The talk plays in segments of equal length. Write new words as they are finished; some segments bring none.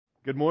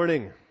Good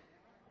morning.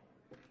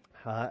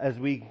 As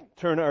we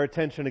turn our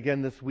attention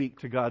again this week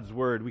to God's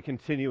Word, we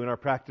continue in our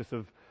practice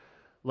of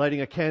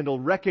lighting a candle,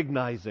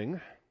 recognizing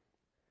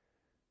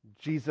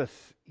Jesus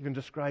even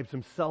describes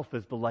himself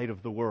as the light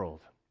of the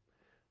world.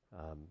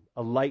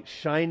 A light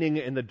shining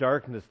in the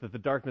darkness that the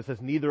darkness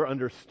has neither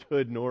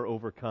understood nor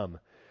overcome.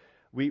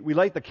 We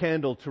light the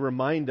candle to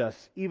remind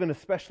us, even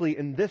especially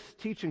in this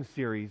teaching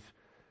series,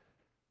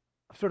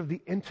 of sort of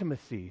the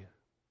intimacy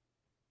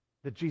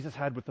that Jesus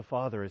had with the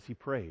Father as he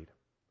prayed.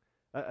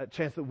 A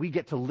chance that we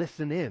get to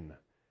listen in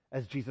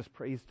as Jesus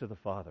prays to the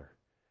Father.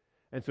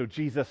 And so,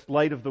 Jesus,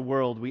 light of the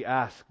world, we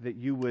ask that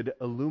you would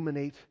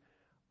illuminate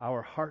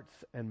our hearts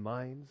and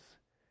minds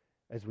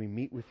as we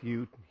meet with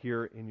you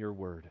here in your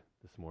word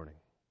this morning.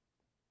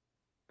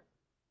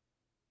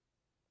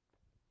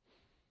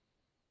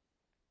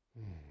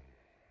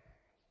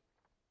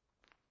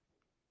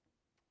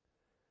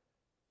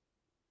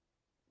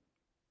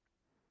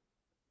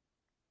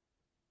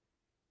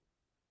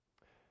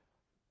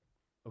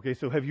 Okay,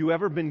 so have you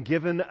ever been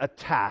given a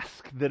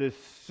task that is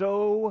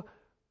so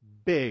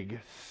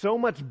big, so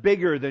much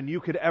bigger than you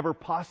could ever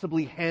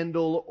possibly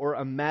handle or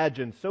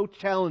imagine, so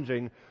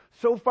challenging,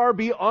 so far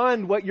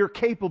beyond what you're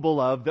capable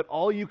of that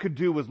all you could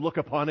do was look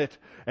upon it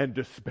and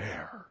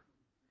despair?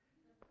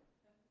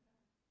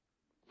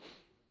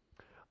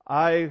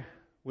 I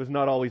was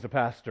not always a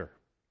pastor.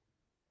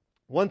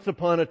 Once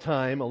upon a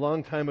time, a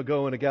long time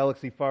ago in a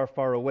galaxy far,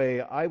 far away,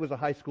 I was a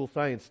high school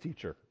science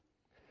teacher.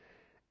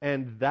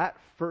 And that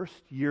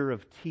first year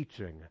of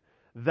teaching,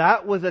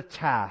 that was a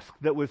task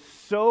that was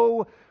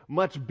so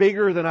much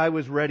bigger than I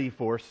was ready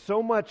for,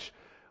 so much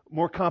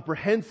more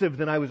comprehensive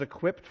than I was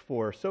equipped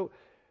for. So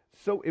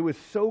it was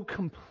so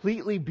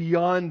completely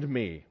beyond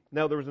me.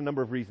 Now, there was a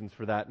number of reasons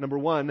for that. Number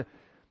one,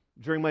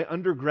 during my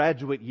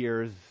undergraduate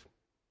years,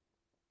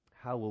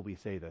 how will we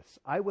say this?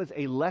 I was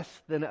a less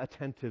than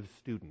attentive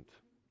student.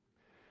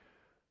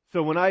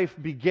 So when I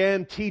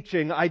began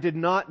teaching, I did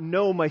not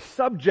know my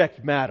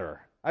subject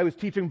matter. I was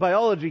teaching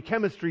biology,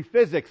 chemistry,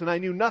 physics, and I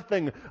knew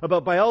nothing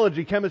about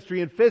biology,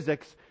 chemistry, and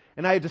physics,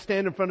 and I had to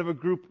stand in front of a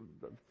group,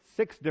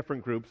 6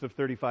 different groups of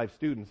 35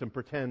 students, and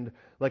pretend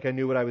like I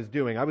knew what I was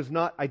doing.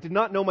 I did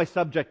not know my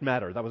subject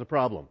matter. That was a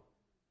problem.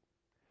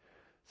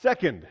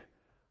 Second,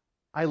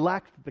 I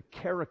lacked the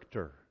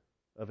character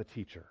of a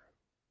teacher.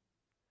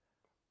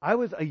 I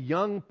was a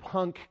young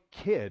punk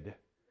kid,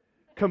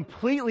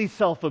 completely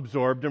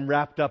self-absorbed and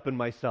wrapped up in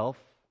myself.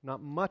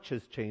 Not much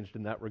has changed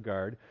in that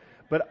regard,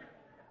 but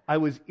I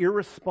was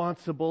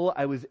irresponsible,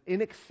 I was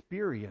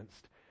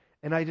inexperienced,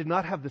 and I did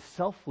not have the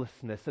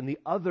selflessness and the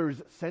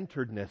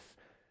others-centeredness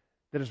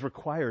that is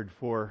required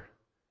for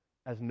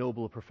as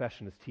noble a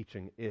profession as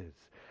teaching is.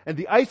 And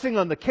the icing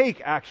on the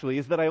cake, actually,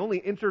 is that I only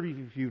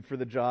interviewed for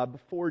the job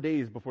 4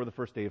 days before the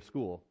first day of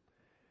school.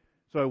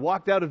 So I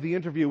walked out of the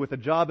interview with a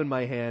job in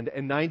my hand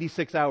and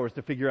 96 hours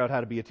to figure out how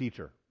to be a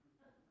teacher.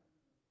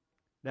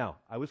 Now,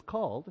 I was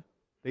called.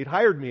 They'd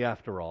hired me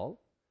after all.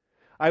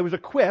 I was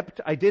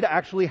equipped. I did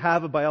actually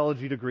have a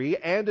biology degree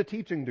and a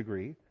teaching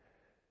degree,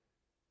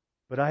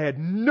 but I had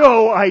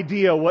no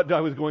idea what I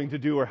was going to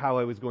do or how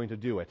I was going to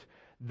do it.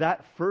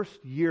 That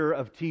first year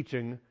of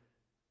teaching,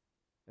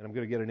 and I'm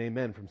going to get an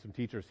amen from some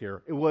teachers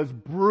here, it was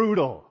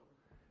brutal.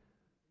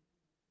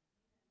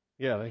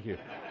 Yeah, thank you.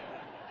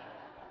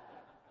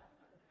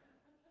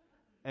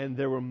 And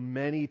there were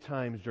many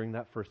times during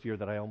that first year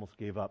that I almost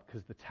gave up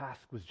because the task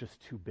was just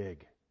too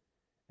big,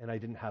 and I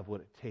didn't have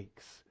what it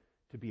takes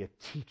to be a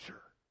teacher.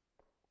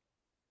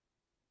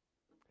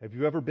 Have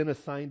you ever been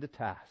assigned a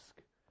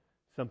task,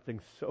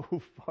 something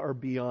so far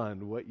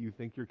beyond what you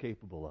think you're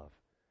capable of,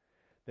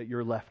 that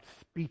you're left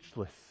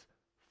speechless,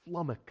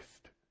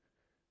 flummoxed,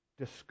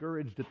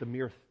 discouraged at the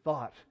mere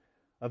thought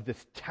of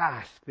this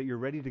task that you're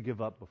ready to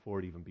give up before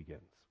it even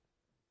begins?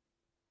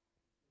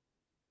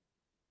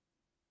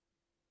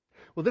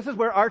 Well, this is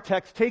where our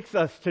text takes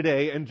us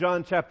today in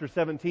John chapter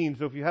 17.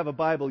 So if you have a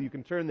Bible, you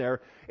can turn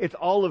there. It's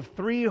all of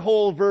 3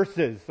 whole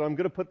verses, so I'm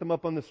going to put them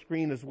up on the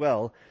screen as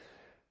well.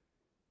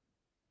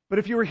 But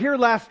if you were here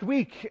last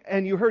week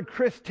and you heard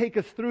Chris take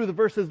us through the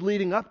verses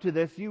leading up to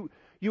this,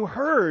 you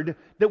heard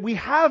that we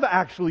have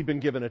actually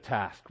been given a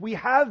task. We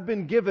have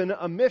been given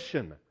a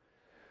mission.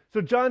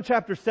 So John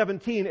chapter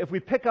 17, if we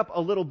pick up a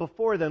little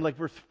before then, like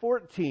verse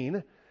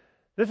 14,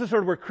 this is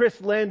sort of where Chris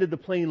landed the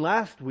plane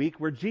last week,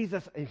 where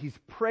Jesus, he's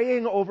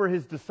praying over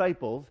his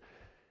disciples.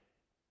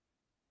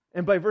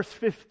 And by verse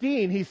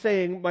 15, he's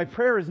saying, my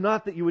prayer is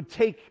not that you would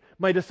take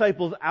my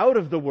disciples out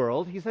of the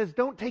world. He says,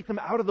 don't take them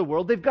out of the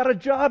world. They've got a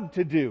job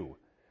to do.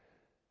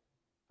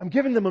 I'm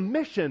giving them a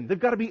mission. They've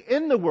got to be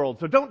in the world.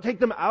 So don't take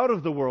them out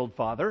of the world,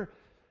 Father.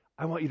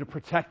 I want you to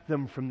protect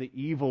them from the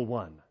evil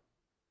one.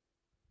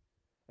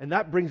 And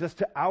that brings us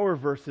to our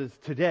verses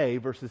today,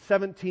 verses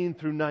 17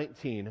 through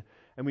 19.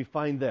 And we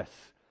find this.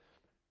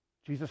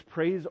 Jesus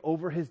prays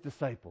over his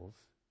disciples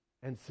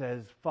and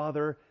says,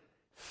 Father,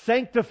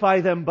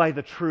 sanctify them by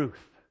the truth.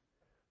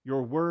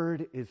 Your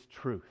word is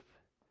truth.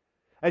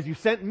 As you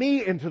sent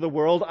me into the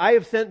world, I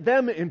have sent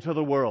them into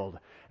the world.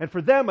 And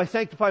for them, I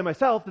sanctify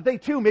myself, that they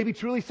too may be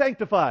truly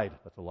sanctified.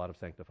 That's a lot of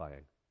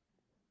sanctifying.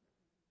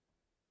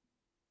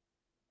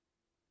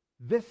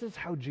 This is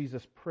how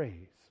Jesus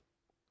prays.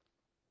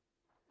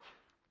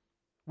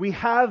 We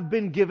have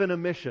been given a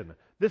mission.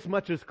 This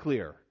much is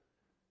clear.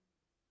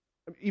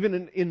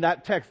 Even in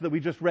that text that we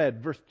just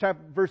read,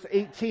 verse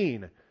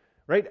 18,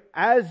 right?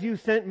 As you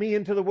sent me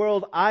into the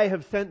world, I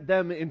have sent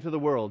them into the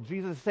world.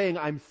 Jesus is saying,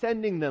 I'm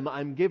sending them,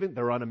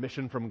 they're on a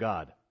mission from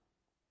God.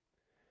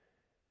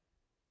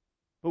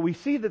 But we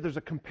see that there's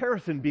a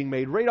comparison being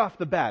made right off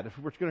the bat if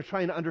we're going to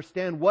try and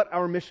understand what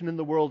our mission in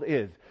the world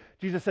is.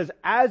 Jesus says,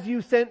 as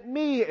you sent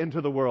me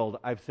into the world,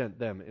 I've sent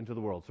them into the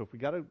world. So if we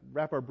got to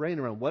wrap our brain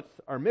around what's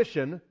our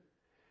mission,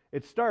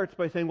 it starts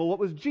by saying, well, what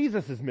was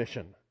Jesus'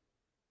 mission?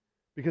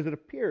 Because it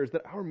appears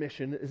that our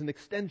mission is an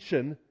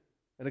extension,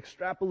 an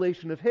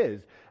extrapolation of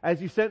His.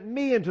 As you sent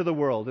me into the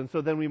world. And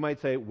so then we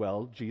might say,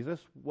 well, Jesus,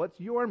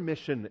 what's your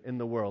mission in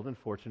the world? And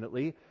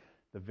fortunately,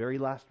 the very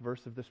last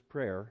verse of this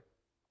prayer,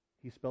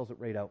 He spells it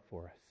right out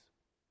for us.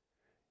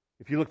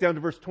 If you look down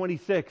to verse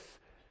 26,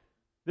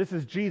 this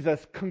is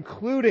Jesus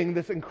concluding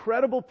this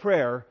incredible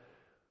prayer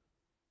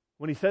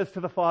when He says to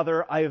the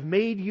Father, I have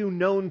made you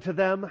known to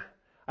them.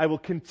 I will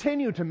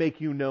continue to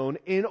make you known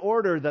in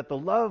order that the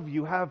love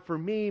you have for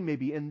me may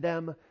be in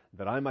them,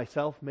 that I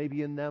myself may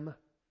be in them.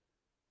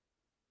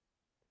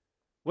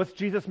 What's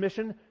Jesus'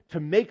 mission? To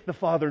make the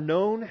Father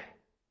known,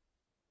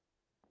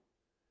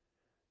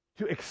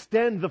 to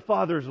extend the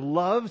Father's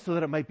love so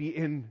that it might be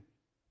in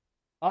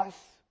us,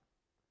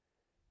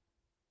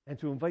 and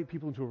to invite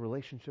people into a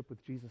relationship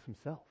with Jesus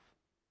Himself.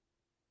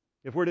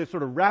 If we're to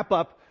sort of wrap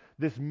up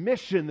this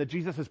mission that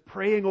Jesus is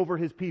praying over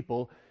His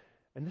people,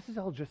 and this is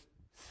all just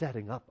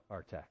setting up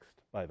our text,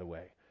 by the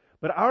way.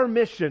 But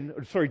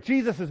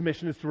Jesus'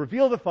 mission is to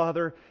reveal the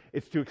Father,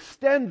 it's to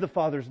extend the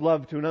Father's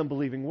love to an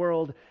unbelieving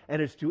world,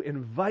 and it's to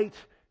invite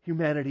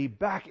humanity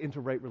back into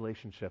right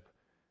relationship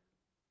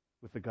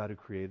with the God who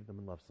created them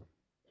and loves them.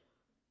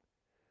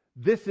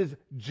 This is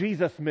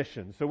Jesus'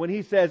 mission. So when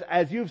He says,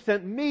 as you've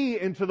sent me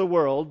into the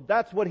world,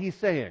 that's what He's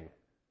saying.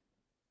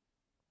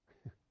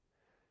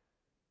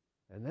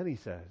 And then He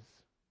says,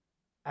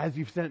 as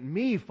you've sent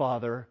me,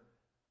 Father,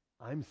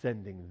 I'm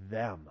sending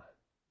them.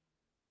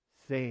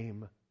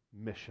 Same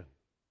mission.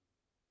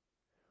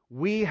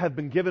 We have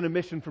been given a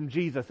mission from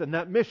Jesus, and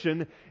that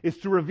mission is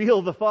to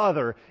reveal the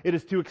Father. It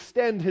is to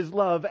extend His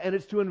love, and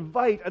it's to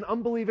invite an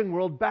unbelieving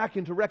world back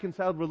into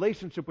reconciled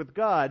relationship with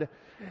God.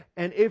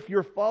 And if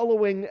you're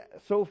following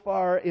so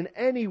far in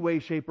any way,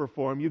 shape, or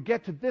form, you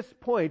get to this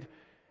point,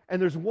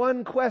 and there's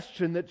one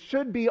question that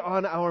should be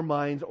on our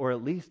minds, or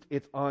at least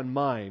it's on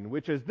mine,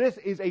 which is, this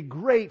is a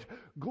great,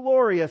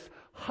 glorious,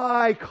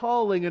 high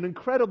calling, and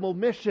incredible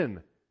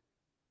mission.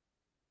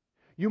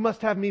 You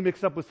must have me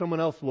mixed up with someone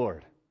else,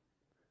 Lord.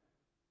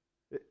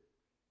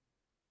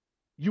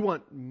 You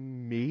want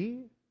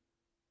me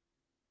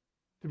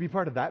to be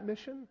part of that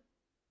mission?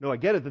 No, I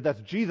get it that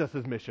that's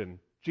Jesus' mission.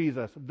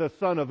 Jesus, the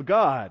Son of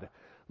God.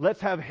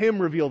 Let's have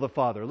Him reveal the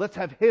Father. Let's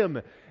have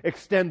Him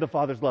extend the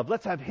Father's love.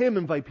 Let's have Him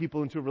invite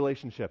people into a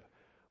relationship.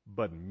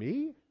 But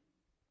me?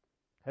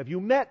 Have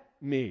you met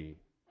me?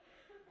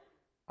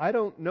 I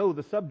don't know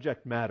the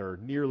subject matter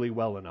nearly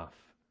well enough.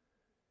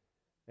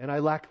 And I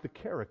lack the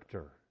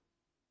character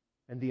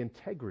and the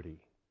integrity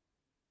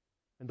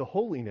and the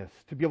holiness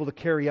to be able to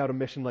carry out a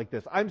mission like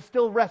this. I'm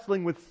still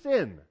wrestling with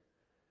sin.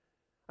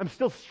 I'm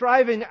still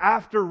striving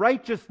after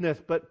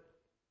righteousness, but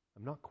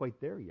I'm not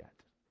quite there yet.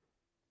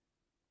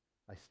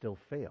 I still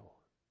fail.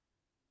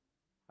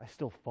 I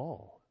still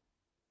fall.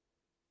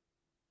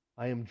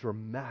 I am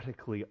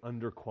dramatically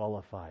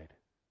underqualified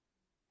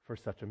for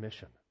such a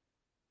mission.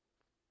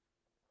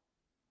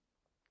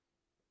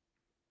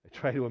 I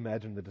try to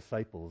imagine the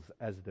disciples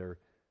as they're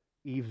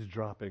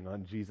eavesdropping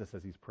on Jesus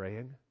as He's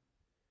praying.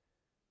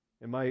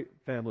 In my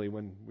family,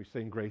 when we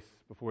sing grace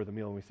before the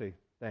meal and we say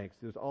thanks,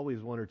 there's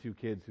always one or two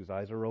kids whose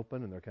eyes are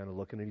open and they're kind of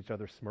looking at each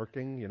other,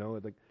 smirking,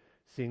 like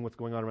seeing what's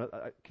going on around.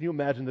 Can you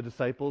imagine the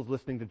disciples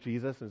listening to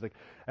Jesus? And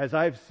it's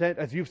like,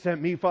 as you've sent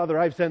me, Father,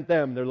 I've sent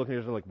them. They're looking at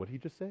each other like, what did He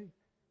just say?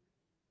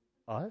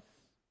 Us?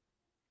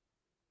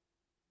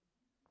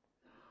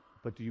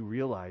 But do you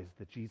realize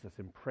that Jesus,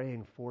 in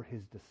praying for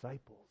His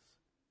disciples,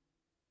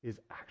 is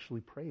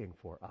actually praying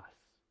for us?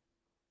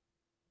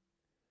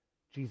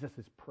 Jesus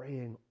is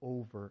praying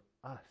over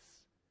us,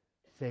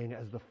 saying,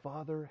 as the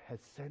Father has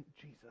sent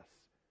Jesus,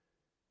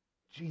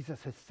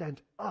 Jesus has sent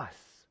us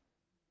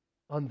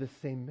on this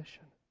same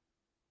mission.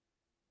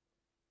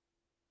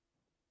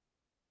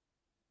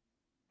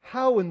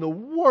 How in the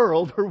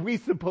world are we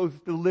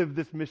supposed to live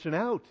this mission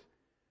out?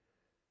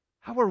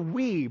 How are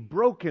we,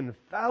 broken,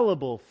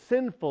 fallible,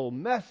 sinful,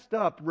 messed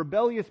up,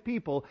 rebellious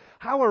people,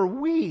 how are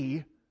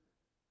we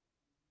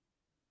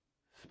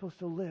supposed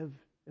to live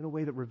in a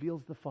way that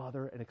reveals the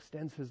Father and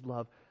extends His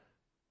love?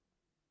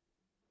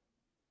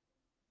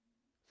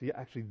 See,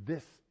 actually,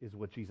 this is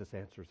what Jesus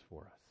answers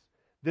for us.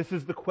 This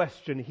is the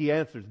question he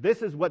answers.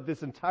 This is what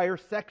this entire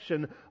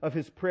section of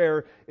his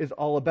prayer is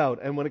all about.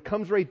 And when it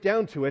comes right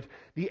down to it,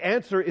 the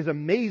answer is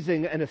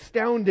amazing and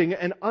astounding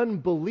and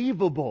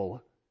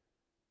unbelievable.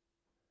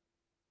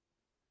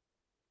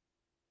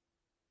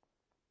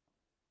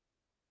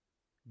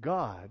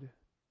 God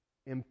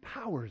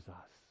empowers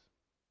us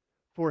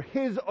for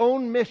his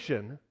own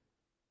mission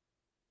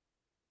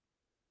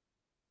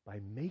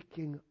by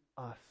making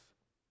us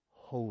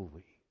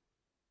holy.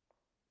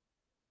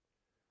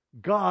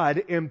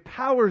 God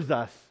empowers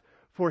us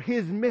for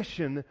his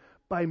mission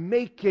by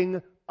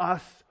making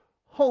us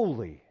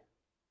holy.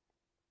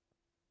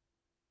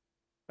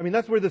 I mean,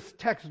 that's where this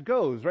text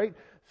goes, right?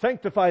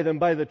 Sanctify them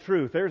by the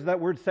truth. There's that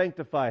word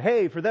sanctify.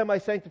 Hey, for them I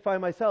sanctify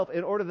myself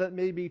in order that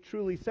they may be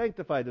truly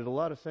sanctified. There's a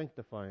lot of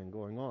sanctifying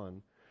going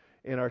on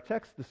in our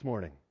text this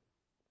morning.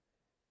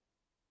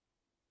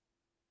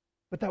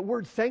 But that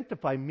word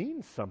sanctify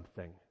means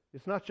something.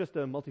 It's not just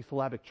a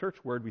multisyllabic church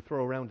word we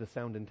throw around to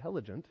sound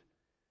intelligent.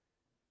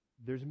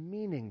 There's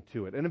meaning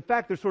to it. And in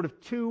fact, there's sort of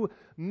two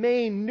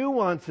main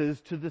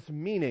nuances to this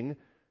meaning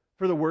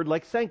for the word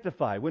like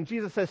sanctify. When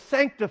Jesus says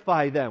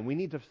sanctify them, we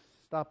need to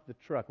stop the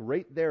truck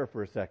right there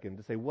for a second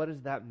to say, what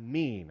does that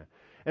mean?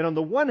 And on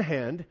the one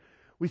hand,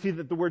 we see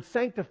that the word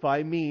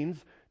sanctify means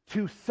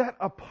to set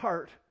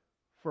apart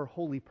for a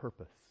holy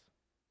purpose.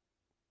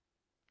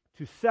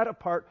 To set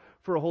apart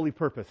for a holy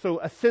purpose. So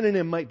a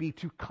synonym might be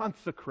to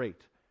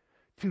consecrate,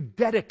 to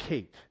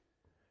dedicate.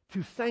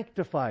 To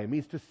sanctify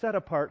means to set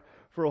apart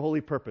for a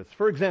holy purpose.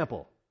 For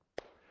example,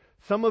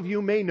 some of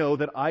you may know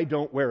that I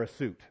don't wear a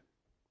suit.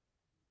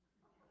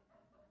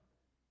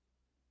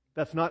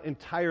 That's not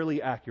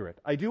entirely accurate.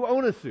 I do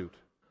own a suit,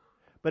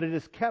 but it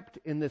is kept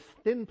in this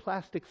thin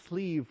plastic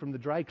sleeve from the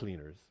dry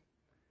cleaners.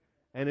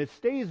 And it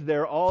stays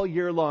there all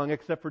year long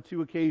except for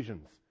two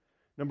occasions.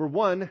 Number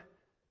one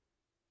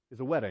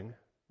is a wedding,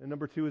 and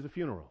number two is a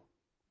funeral.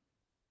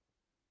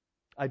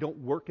 I don't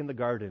work in the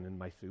garden in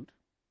my suit.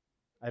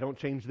 I don't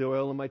change the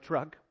oil in my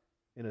truck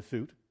in a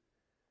suit.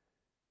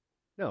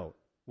 No,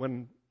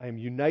 when I am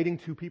uniting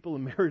two people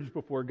in marriage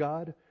before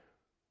God,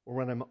 or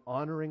when I'm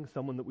honoring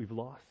someone that we've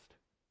lost,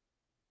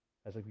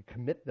 as we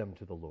commit them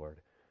to the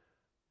Lord,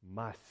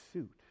 my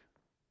suit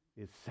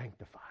is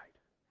sanctified.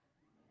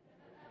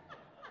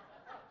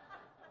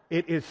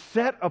 It is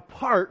set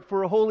apart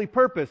for a holy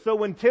purpose. So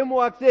when Tim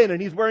walks in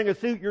and he's wearing a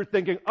suit, you're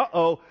thinking,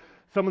 uh-oh,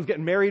 someone's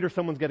getting married or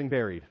someone's getting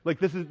buried.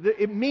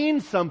 It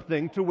means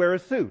something to wear a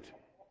suit.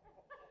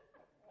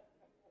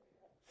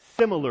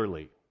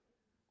 Similarly,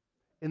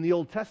 in the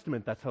Old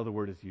Testament, that's how the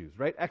word is used,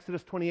 right?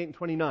 Exodus 28 and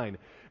 29.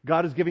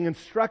 God is giving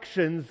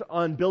instructions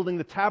on building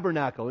the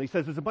tabernacle. And he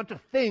says there's a bunch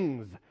of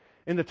things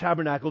in the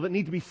tabernacle that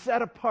need to be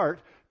set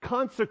apart,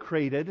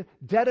 consecrated,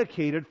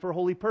 dedicated for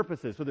holy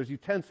purposes. So there's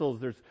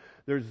utensils,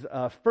 there's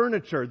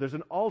furniture, there's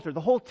an altar.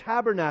 The whole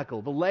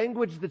tabernacle, the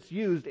language that's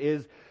used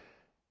is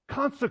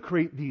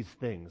consecrate these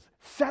things.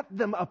 Set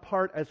them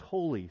apart as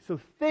holy. So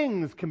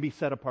things can be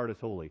set apart as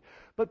holy.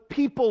 But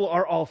people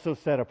are also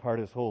set apart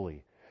as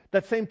holy.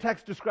 That same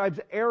text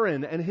describes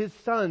Aaron and his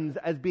sons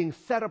as being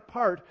set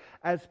apart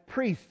as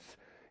priests.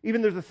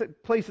 Even there's a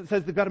place that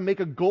says they've got to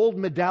make a gold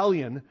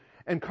medallion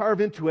and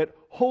carve into it,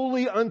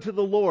 holy unto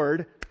the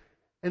Lord,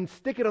 and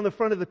stick it on the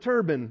front of the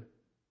turban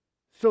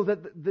so that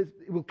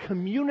it will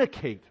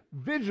communicate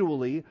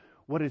visually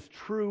what is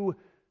true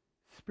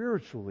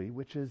spiritually,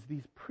 which is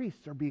these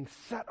priests are being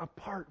set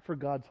apart for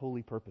God's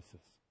holy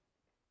purposes.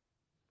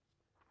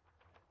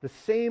 The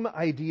same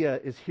idea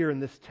is here in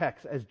this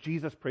text as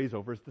Jesus prays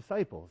over his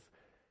disciples,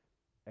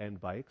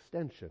 and by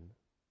extension,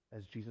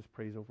 as Jesus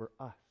prays over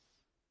us.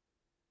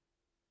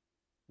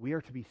 We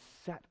are to be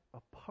set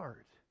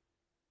apart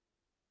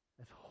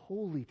as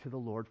holy to the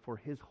Lord for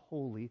his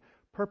holy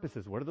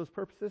purposes. What are those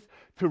purposes?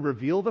 To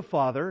reveal the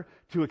Father,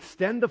 to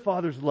extend the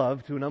Father's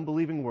love to an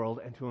unbelieving world,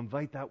 and to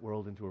invite that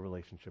world into a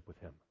relationship with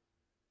him.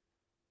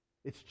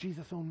 It's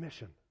Jesus' own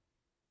mission.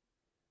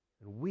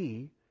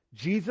 And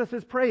Jesus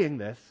is praying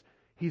this.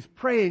 He's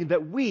praying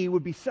that we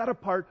would be set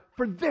apart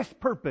for this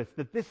purpose,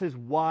 that this is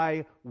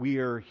why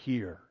we're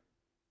here.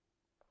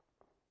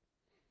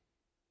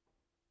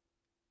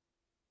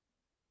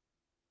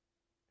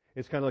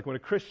 It's kind of like when a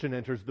Christian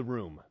enters the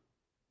room.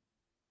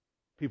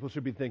 People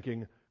should be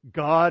thinking,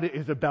 God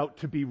is about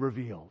to be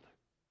revealed.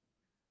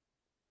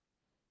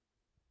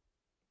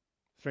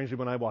 Strangely,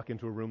 when I walk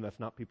into a room, that's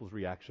not people's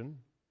reaction.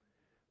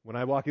 When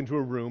I walk into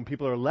a room,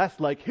 people are less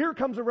like, here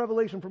comes a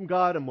revelation from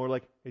God, and more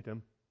like, hey,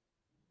 Tim.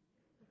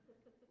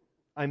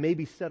 I may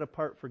be set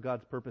apart for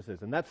God's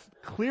purposes. And that's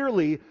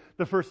clearly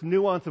the first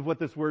nuance of what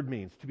this word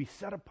means. To be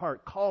set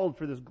apart, called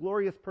for this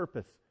glorious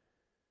purpose.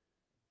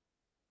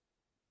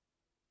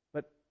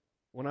 But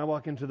when I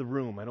walk into the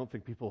room, I don't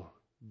think people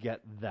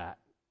get that.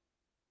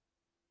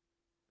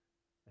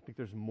 I think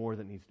there's more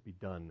that needs to be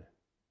done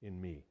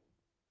in me.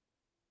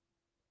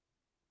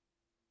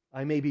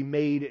 I may be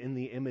made in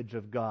the image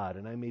of God,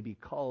 and I may be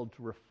called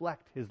to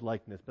reflect his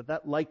likeness, but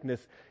that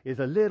likeness is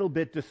a little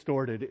bit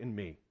distorted in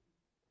me.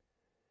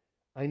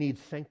 I need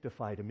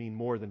sanctify to mean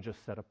more than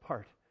just set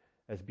apart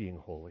as being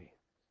holy.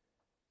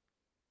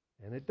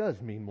 And it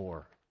does mean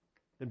more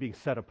than being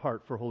set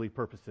apart for holy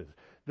purposes.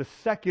 The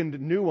second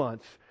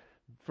nuance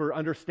for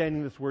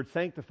understanding this word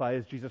sanctify,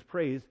 as Jesus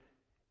prays,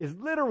 is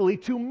literally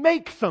to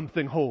make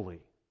something holy,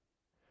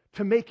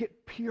 to make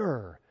it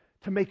pure,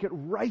 to make it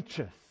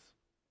righteous,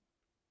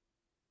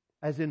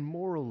 as in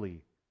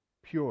morally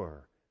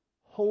pure,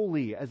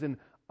 holy, as in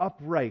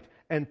upright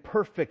and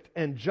perfect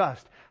and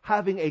just,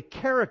 having a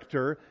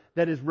character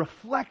that is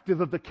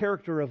reflective of the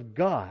character of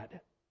God,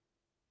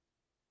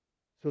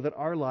 so that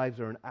our lives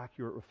are an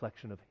accurate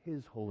reflection of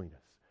His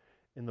holiness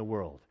in the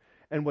world.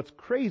 And what's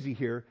crazy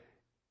here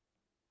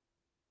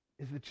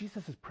is that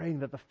Jesus is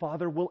praying that the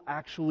Father will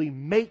actually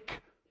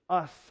make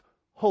us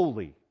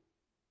holy.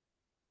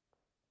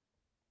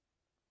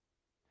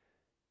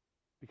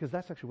 Because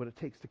that's actually what it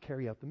takes to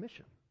carry out the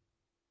mission.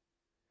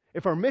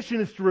 If our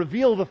mission is to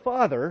reveal the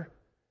Father,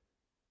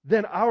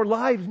 then our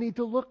lives need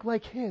to look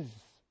like His.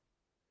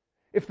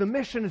 If the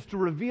mission is to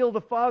reveal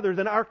the Father,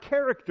 then our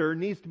character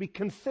needs to be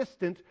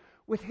consistent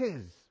with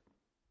His.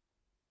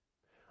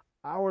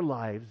 Our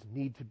lives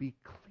need to be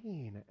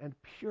clean and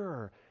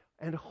pure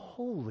and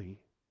holy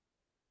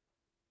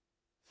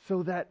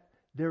so that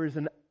there is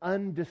an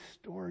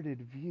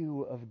undistorted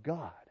view of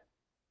God.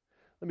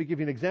 Let me give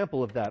you an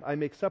example of that. I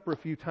make supper a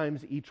few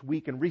times each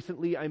week, and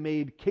recently I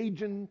made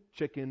Cajun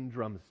chicken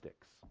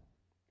drumsticks,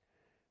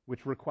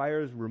 which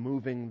requires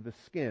removing the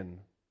skin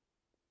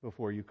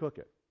before you cook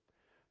it.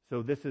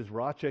 So this is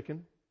raw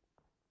chicken.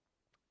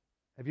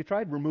 Have you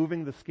tried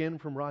removing the skin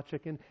from raw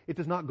chicken? It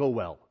does not go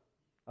well.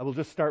 I will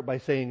just start by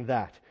saying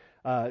that.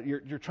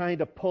 You're trying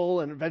to pull,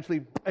 and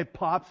eventually it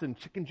pops, and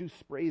chicken juice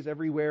sprays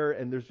everywhere,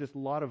 and there's just a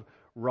lot of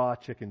raw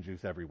chicken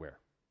juice everywhere.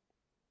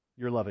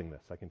 You're loving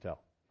this, I can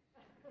tell.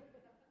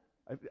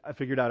 I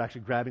figured out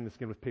actually grabbing the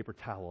skin with paper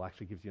towel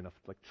actually gives you enough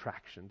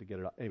traction to get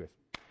it out. Anyways,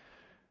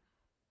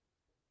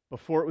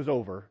 before it was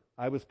over,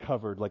 I was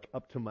covered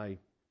up to my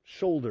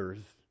shoulders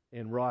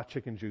in raw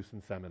chicken juice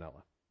and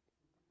salmonella.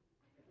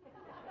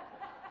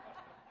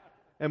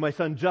 And my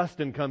son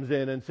Justin comes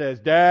in and says,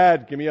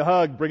 "Dad, give me a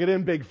hug. Bring it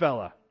in, big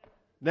fella."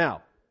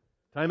 Now,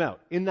 time out.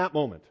 In that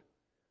moment,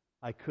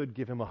 I could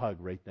give him a hug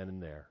right then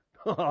and there.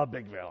 Oh,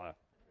 big fella.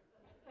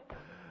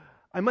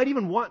 I might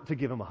even want to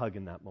give him a hug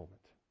in that moment.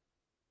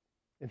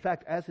 In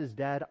fact, as his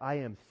dad, I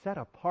am set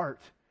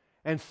apart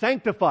and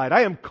sanctified.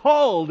 I am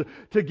called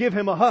to give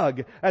him a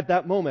hug at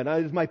that moment.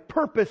 It is my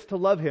purpose to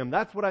love him.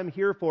 That's what I'm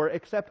here for,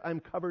 except I'm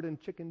covered in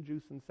chicken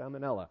juice and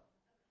salmonella.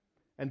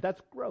 And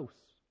that's gross.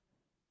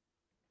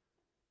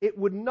 It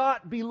would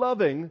not be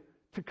loving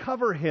to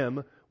cover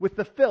him with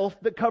the filth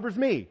that covers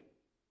me.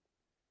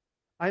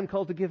 I am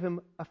called to give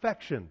him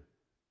affection,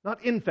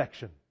 not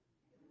infection.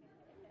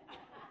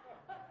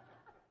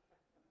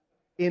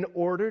 In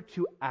order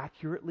to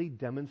accurately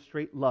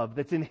demonstrate love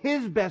that's in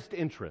his best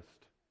interest,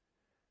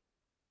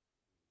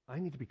 I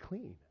need to be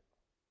clean.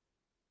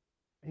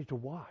 I need to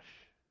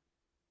wash.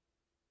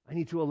 I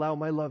need to allow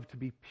my love to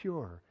be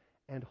pure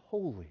and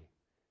holy,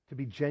 to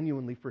be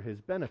genuinely for his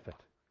benefit.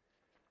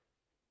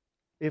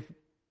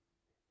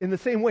 In the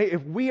same way,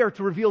 if we are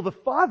to reveal the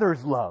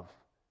Father's love,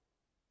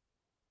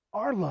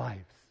 our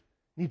lives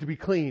need to be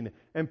clean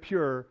and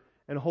pure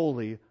and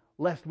holy,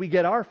 lest we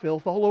get our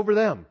filth all over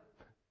them.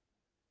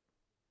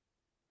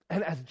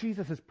 And as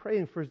Jesus is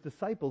praying for his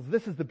disciples,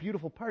 this is the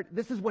beautiful part.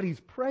 This is what he's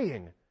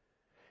praying.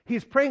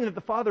 He's praying that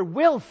the Father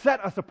will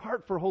set us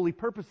apart for holy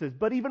purposes.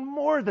 But even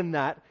more than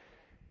that,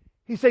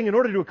 he's saying in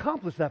order to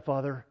accomplish that,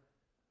 Father,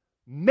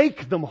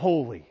 make them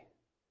holy.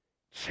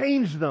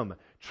 Change them.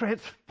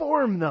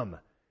 Transform them.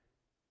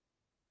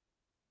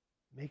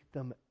 Make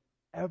them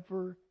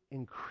ever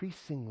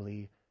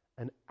increasingly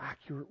an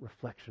accurate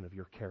reflection of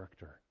your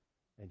character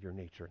and your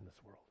nature in this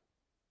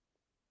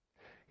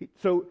world.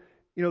 So,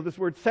 this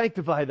word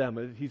sanctify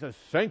them, he says,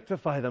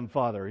 sanctify them,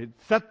 Father. He'd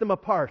set them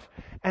apart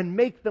and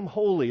make them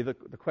holy. The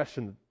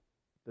question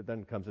that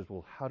then comes is,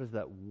 well, how does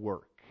that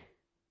work?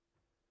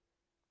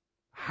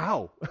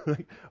 How?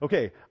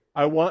 Okay,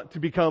 I want to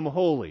become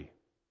holy.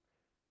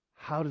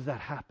 How does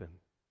that happen?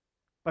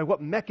 By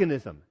what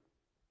mechanism?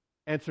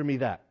 Answer me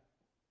that.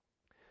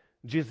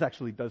 Jesus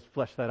actually does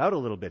flesh that out a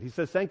little bit. He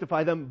says,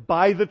 sanctify them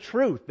by the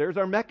truth. There's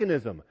our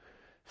mechanism.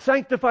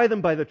 Sanctify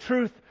them by the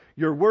truth.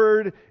 Your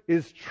word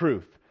is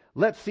truth.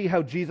 Let's see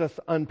how Jesus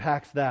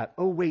unpacks that.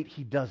 Oh, wait,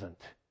 he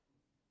doesn't.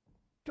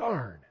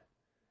 Darn.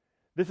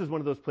 This is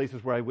one of those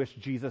places where I wish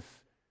Jesus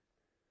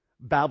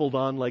babbled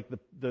on like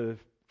the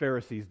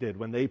Pharisees did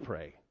when they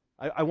pray.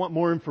 I want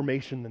more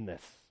information than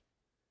this.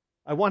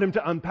 I want him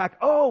to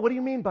unpack, what do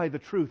you mean by the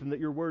truth and that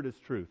your word is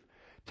truth?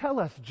 Tell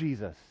us,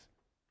 Jesus.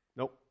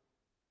 Nope,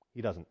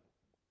 he doesn't.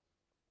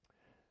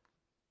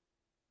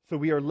 So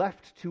we are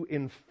left to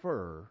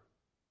infer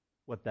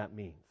what that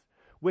means,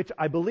 which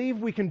I believe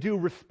we can do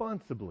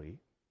responsibly,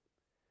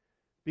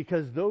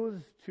 because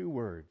those two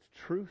words,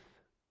 truth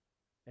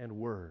and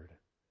word,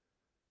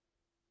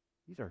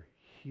 these are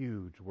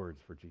huge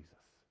words for Jesus.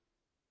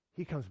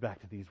 He comes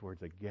back to these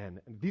words again.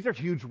 And these are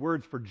huge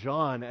words for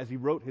John as he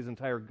wrote his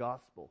entire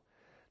gospel.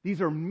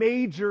 These are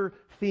major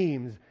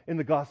themes in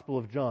the Gospel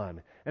of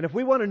John. And if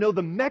we want to know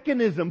the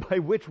mechanism by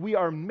which we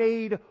are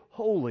made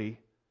holy,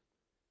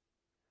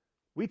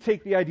 we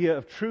take the idea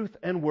of truth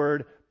and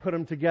word, put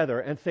them together,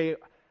 and say,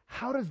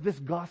 how does this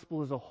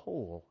gospel as a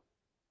whole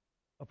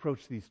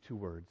approach these two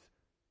words?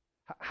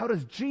 How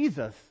does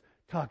Jesus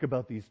talk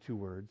about these two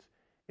words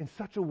in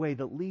such a way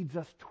that leads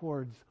us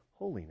towards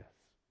holiness?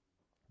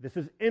 This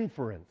is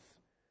inference,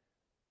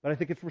 but I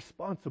think it's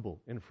responsible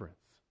inference.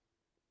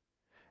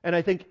 And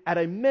I think at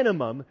a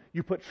minimum,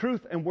 you put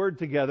truth and word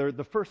together,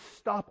 the first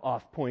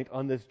stop-off point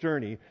on this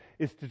journey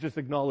is to just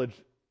acknowledge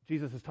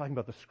Jesus is talking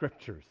about the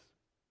Scriptures.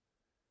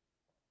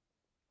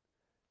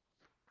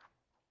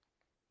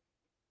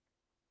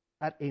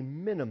 At a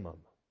minimum,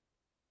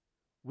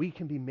 we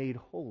can be made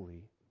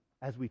holy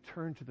as we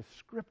turn to the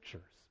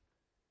Scriptures.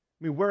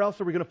 I mean, where else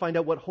are we going to find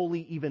out what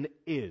holy even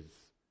is?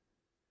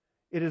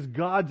 It is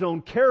God's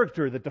own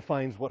character that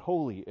defines what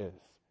holy is.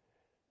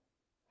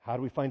 How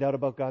do we find out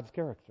about God's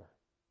character?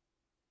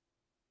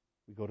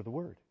 We go to the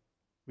Word.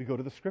 We go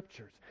to the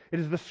Scriptures. It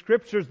is the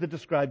Scriptures that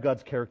describe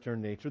God's character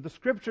and nature. The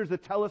Scriptures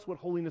that tell us what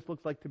holiness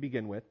looks like to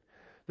begin with.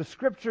 The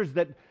Scriptures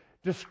that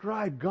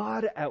describe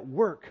God at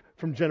work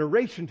from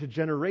generation to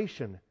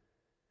generation.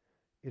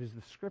 It is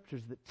the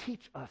Scriptures that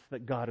teach us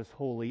that God is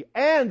holy,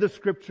 and the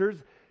Scriptures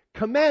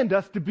command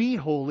us to be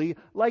holy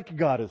like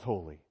God is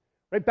holy.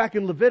 Right back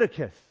in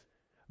Leviticus,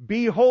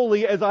 be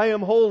holy as I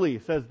am holy,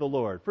 says the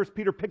Lord. 1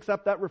 Peter picks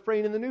up that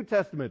refrain in the New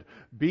Testament.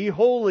 Be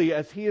holy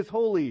as He is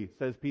holy,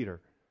 says Peter.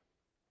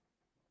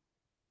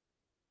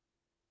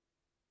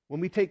 When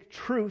we take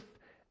truth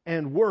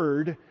and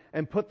word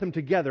and put them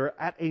together,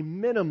 at a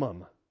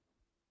minimum,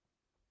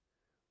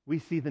 we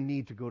see the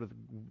need to go to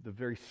the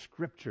very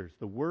Scriptures,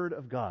 the Word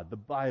of God, the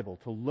Bible,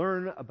 to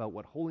learn about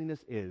what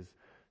holiness is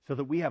so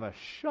that we have a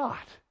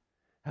shot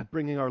at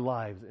bringing our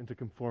lives into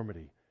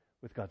conformity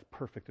with God's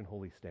perfect and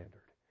holy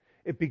standard.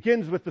 It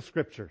begins with the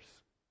Scriptures,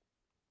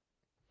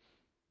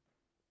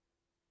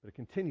 but it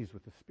continues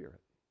with the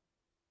Spirit.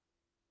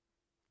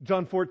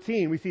 John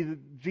 14, we see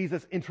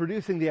Jesus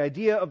introducing the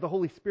idea of the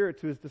Holy Spirit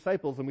to His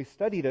disciples, and we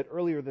studied it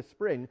earlier this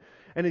spring,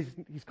 and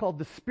He's called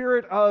the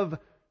Spirit of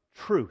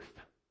Truth.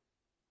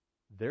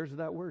 There's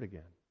that word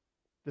again.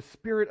 The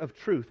Spirit of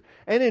truth.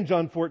 And in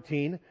John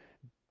 14,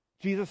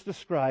 Jesus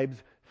describes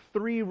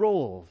three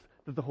roles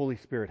that the Holy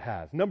Spirit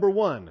has. Number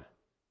one,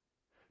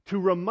 to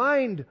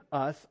remind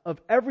us of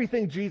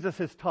everything Jesus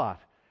has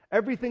taught,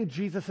 everything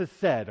Jesus has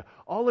said,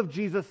 all of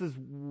Jesus'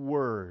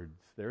 words.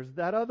 There's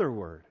that other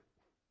word.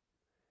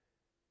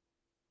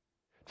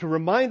 To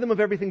remind them of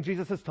everything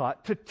Jesus has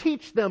taught, to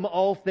teach them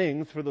all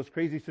things for those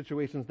crazy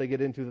situations they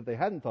get into that they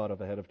hadn't thought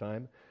of ahead of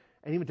time,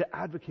 and even to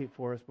advocate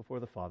for us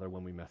before the Father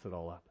when we mess it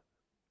all up.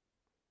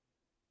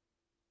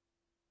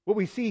 What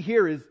we see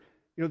here is,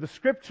 the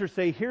Scriptures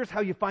say, here's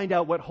how you find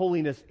out what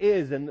holiness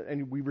is,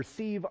 and we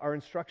receive our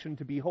instruction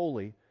to be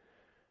holy.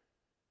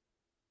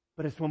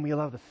 But it's when we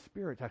allow the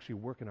Spirit to actually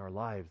work in our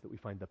lives that we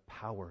find the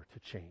power to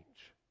change.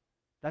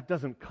 That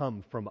doesn't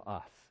come from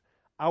us.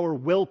 Our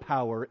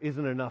willpower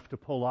isn't enough to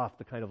pull off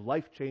the kind of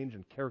life change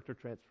and character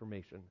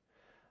transformation.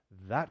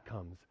 That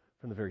comes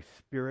from the very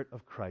Spirit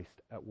of Christ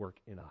at work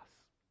in us.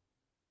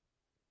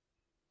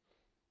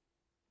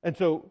 And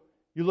so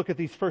you look at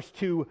these first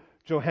two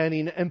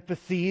Johannine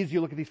emphases, you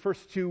look at these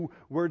first two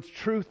words,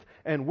 truth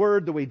and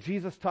word, the way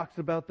Jesus talks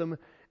about them,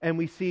 and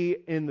we see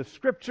in the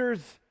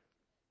Scriptures,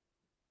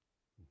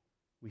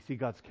 we see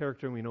God's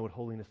character and we know what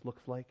holiness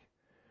looks like.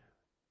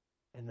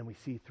 And then we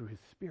see through His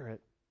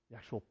Spirit the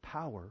actual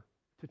power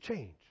to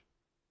change.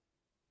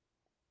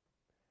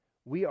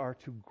 We are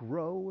to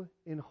grow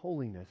in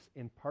holiness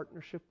in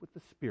partnership with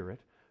the Spirit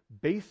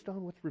based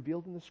on what's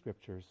revealed in the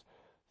Scriptures,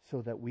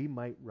 so that we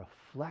might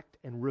reflect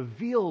and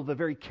reveal the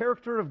very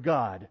character of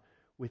God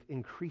with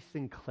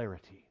increasing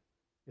clarity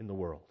in the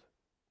world.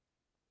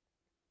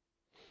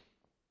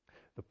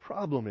 The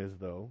problem is,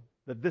 though,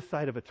 that this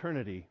side of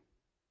eternity,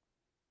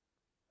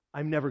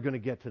 I'm never going to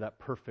get to that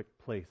perfect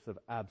place of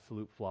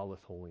absolute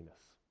flawless holiness.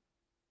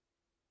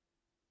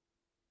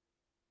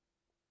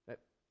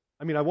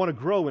 I mean, I want to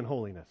grow in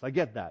holiness. I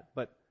get that.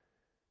 But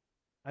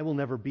I will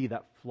never be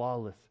that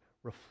flawless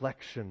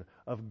reflection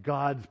of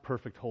God's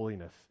perfect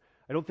holiness.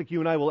 I don't think you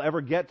and I will ever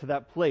get to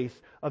that place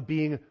of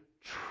being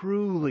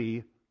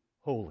truly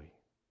holy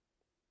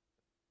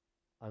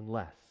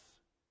unless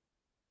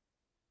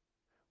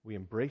we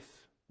embrace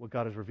what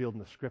God has revealed in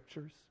the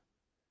Scriptures,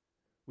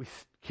 we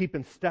keep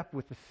in step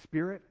with the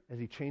Spirit as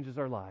He changes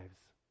our lives,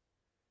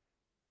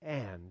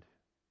 and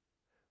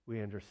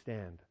we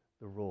understand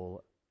the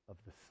role of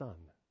the Son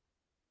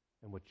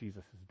and what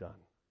Jesus has done.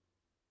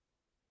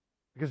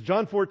 Because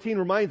John 14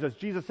 reminds us,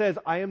 Jesus says,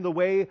 I am the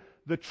way,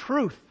 the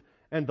truth,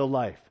 and the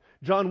life.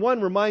 John 1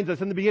 reminds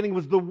us, in the beginning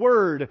was the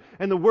Word,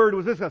 and the Word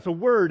was this. So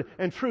Word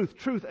and truth,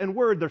 truth and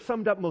Word, they're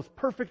summed up most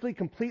perfectly,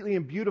 completely,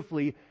 and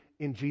beautifully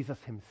in Jesus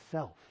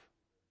Himself.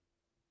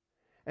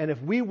 And if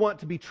we want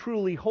to be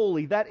truly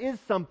holy, that is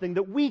something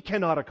that we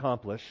cannot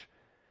accomplish.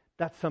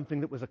 That's something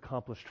that was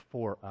accomplished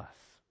for us.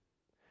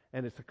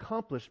 And it's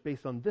accomplished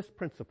based on this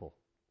principle.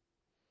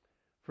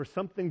 For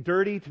something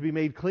dirty to be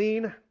made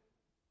clean,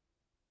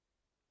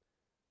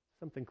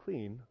 something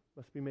clean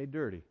must be made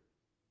dirty.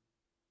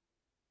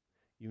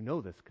 You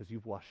know this because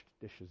you've washed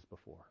dishes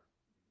before.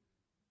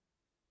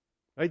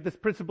 Right? This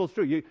principle is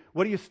true.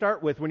 What do you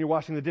start with when you're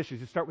washing the dishes?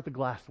 You start with the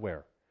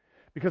glassware.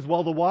 Because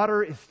while the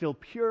water is still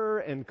pure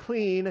and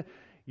clean,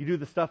 you do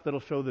the stuff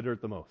that'll show the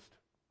dirt the most.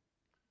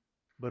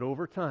 But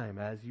over time,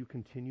 as you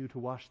continue to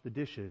wash the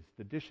dishes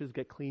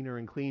get cleaner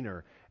and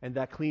cleaner, and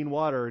that clean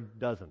water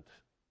doesn't.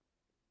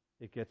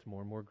 It gets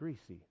more and more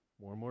greasy,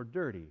 more and more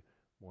dirty,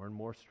 more and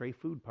more stray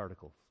food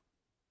particles.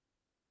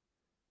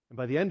 And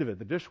by the end of it,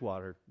 the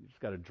dishwater, you just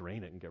got to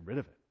drain it and get rid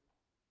of it.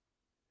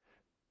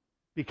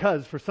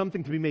 Because for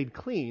something to be made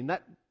clean,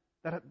 that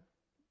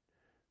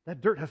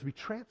dirt has to be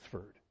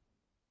transferred.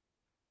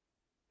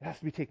 It has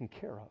to be taken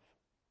care of.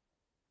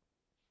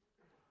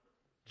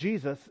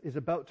 Jesus is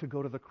about to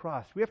go to the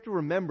cross. We have to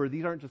remember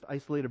these aren't just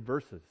isolated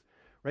verses,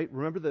 right?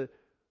 Remember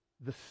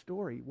the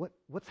story.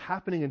 What's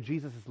happening in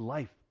Jesus'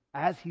 life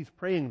as he's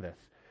praying this?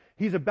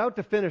 He's about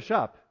to finish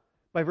up.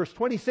 By verse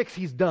 26,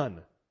 he's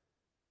done.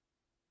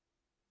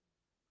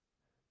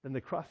 Then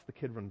they cross the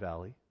Kidron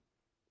Valley.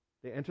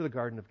 They enter the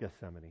Garden of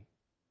Gethsemane.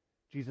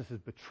 Jesus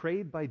is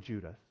betrayed by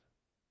Judas.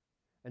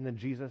 And then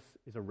Jesus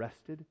is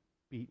arrested,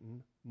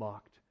 beaten,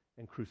 mocked,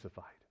 and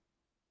crucified.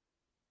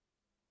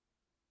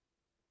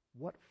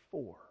 What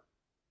for?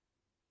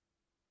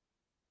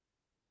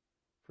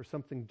 For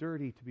something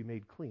dirty to be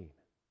made clean.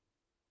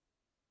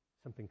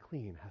 Something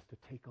clean has to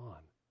take on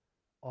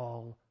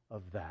all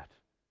of that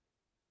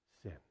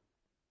sin.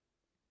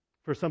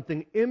 For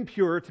something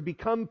impure to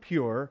become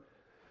pure,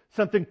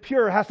 something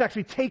pure has to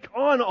actually take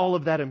on all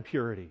of that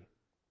impurity.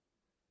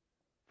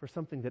 For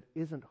something that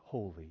isn't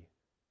holy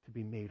to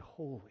be made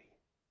holy,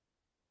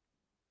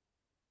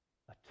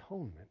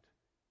 atonement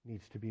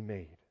needs to be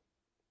made.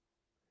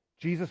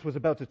 Jesus was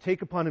about to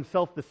take upon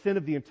himself the sin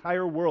of the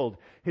entire world.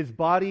 His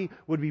body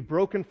would be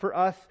broken for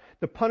us.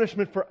 The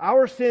punishment for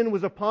our sin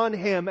was upon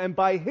him, and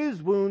by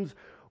his wounds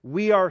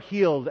we are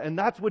healed. And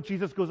that's what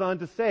Jesus goes on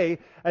to say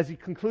as he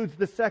concludes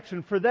this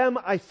section. For them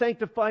I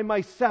sanctify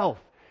myself.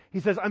 He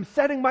says, I'm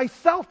setting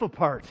myself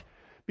apart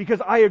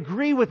because I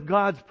agree with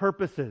God's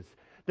purposes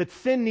that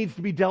sin needs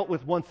to be dealt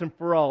with once and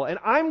for all. And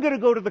I'm going to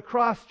go to the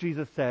cross,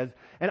 Jesus says,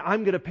 and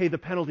I'm going to pay the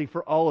penalty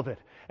for all of it.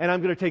 And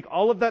I'm going to take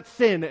all of that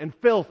sin and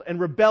filth and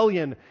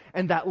rebellion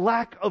and that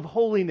lack of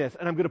holiness,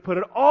 and I'm going to put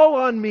it all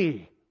on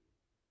me.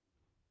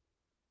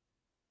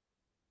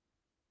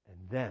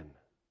 And then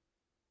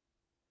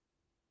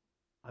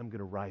I'm going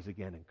to rise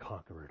again and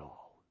conquer it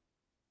all.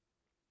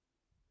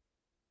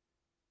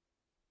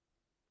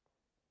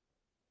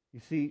 You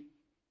see,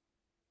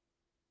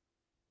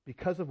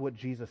 because of what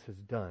Jesus has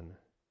done,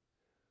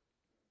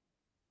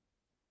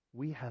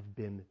 we have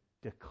been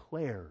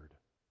declared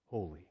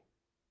holy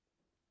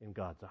in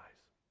God's eyes.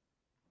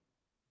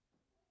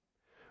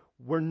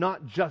 We're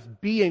not just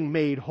being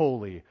made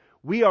holy.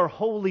 We are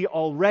holy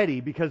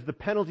already because the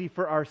penalty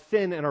for our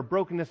sin and our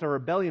brokenness, our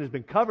rebellion has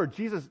been covered.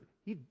 Jesus,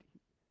 He's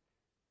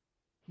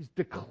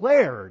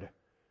declared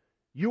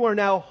you are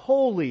now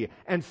holy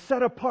and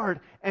set apart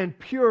and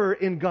pure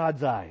in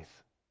God's eyes.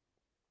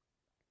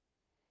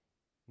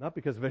 Not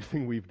because of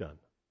anything we've done,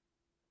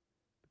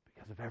 but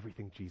because of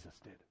everything Jesus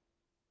did.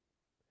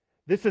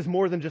 This is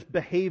more than just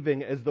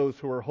behaving as those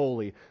who are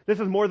holy. This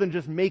is more than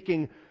just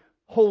making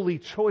holy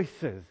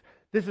choices.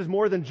 This is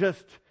more than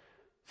just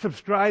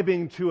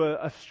subscribing to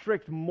a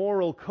strict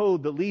moral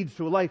code that leads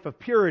to a life of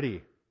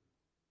purity.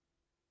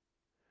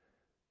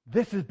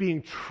 This is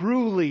being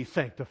truly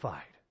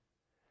sanctified.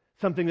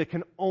 Something that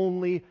can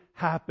only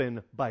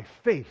happen by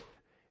faith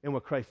in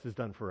what Christ has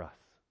done for us.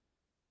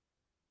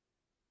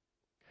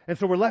 And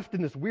so we're left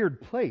in this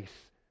weird place.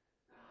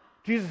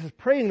 Jesus is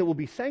praying that we'll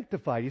be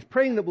sanctified. He's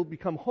praying that we'll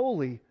become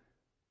holy.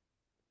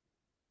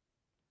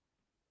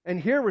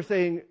 And here we're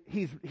saying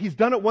he's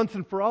done it once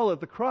and for all at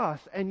the cross,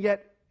 and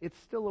yet it's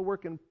still a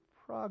work in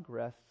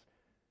progress.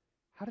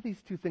 How do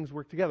these two things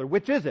work together?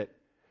 Which is it?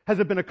 Has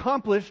it been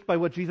accomplished by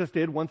what Jesus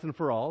did once and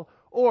for all?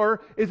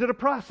 Or is it a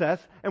process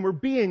and we're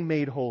being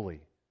made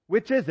holy?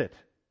 Which is it?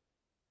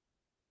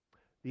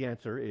 The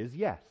answer is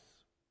yes.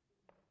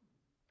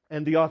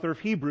 And the author of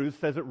Hebrews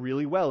says it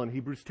really well in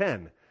Hebrews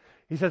 10.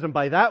 He says, and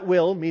by that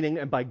will, meaning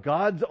and by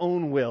God's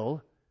own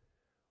will,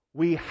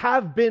 we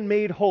have been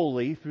made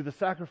holy through the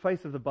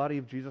sacrifice of the body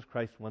of Jesus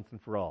Christ once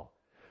and for all.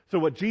 So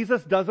what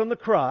Jesus does on the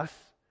cross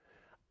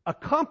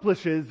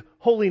accomplishes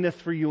holiness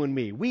for you and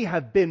me. We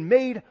have been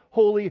made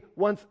holy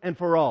once and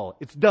for all.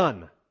 It's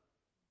done.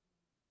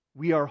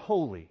 We are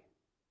holy.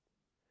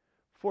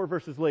 4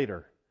 verses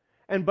later.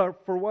 And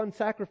but for one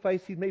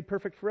sacrifice he's made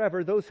perfect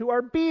forever those who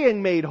are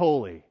being made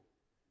holy.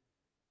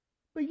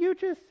 But you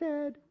just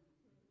said.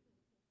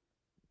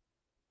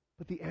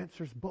 But the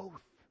answer's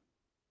both.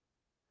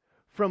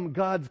 From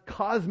God's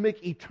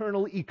cosmic,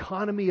 eternal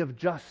economy of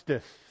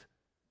justice,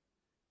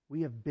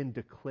 we have been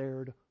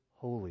declared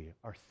holy.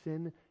 Our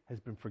sin has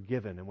been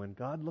forgiven. And when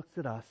God looks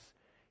at us,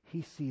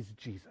 he sees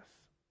Jesus.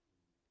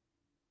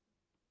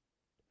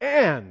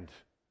 And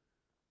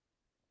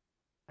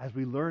as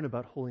we learn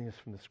about holiness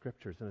from the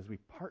Scriptures and as we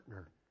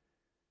partner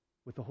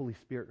with the Holy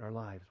Spirit in our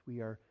lives,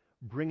 we are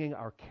bringing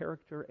our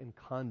character and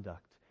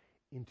conduct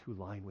into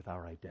line with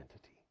our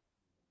identity.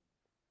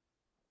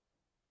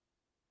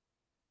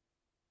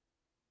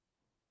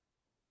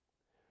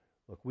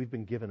 Look, we've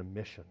been given a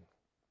mission.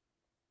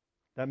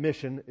 That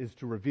mission is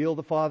to reveal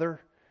the Father,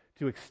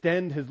 to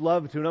extend His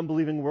love to an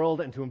unbelieving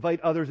world, and to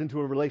invite others into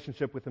a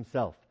relationship with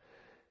Himself.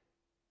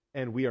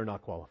 And we are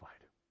not qualified.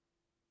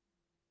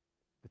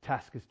 The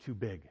task is too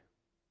big,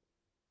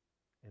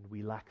 and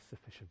we lack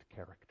sufficient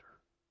character.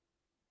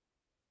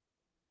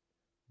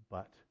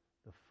 But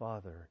the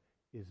Father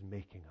is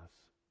making us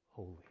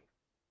holy.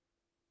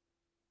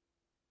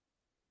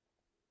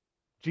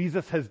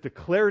 Jesus has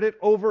declared it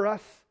over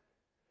us.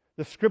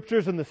 The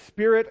Scriptures and the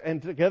Spirit,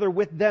 and together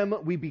with them,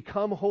 we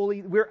become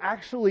holy. We're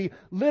actually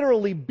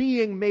literally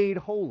being made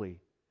holy.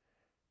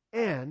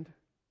 And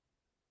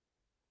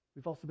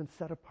we've also been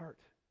set apart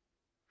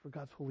for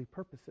God's holy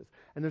purposes.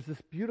 And there's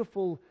this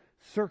beautiful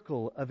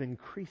circle of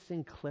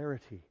increasing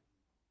clarity.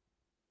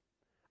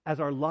 As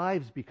our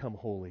lives become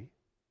holy,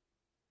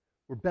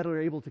 we're better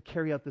able to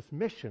carry out this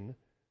mission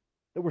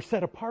that we're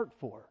set apart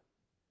for.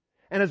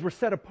 And as we're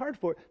set apart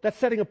for it, that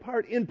setting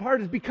apart in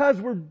part is because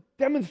we're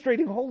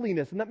demonstrating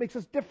holiness, and that makes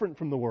us different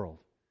from the world.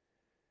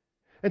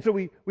 And so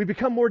we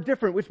become more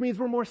different, which means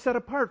we're more set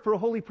apart for a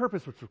holy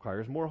purpose, which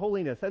requires more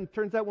holiness. And it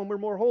turns out when we're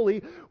more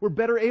holy, we're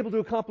better able to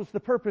accomplish the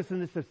purpose.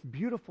 And it's this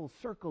beautiful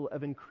circle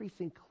of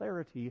increasing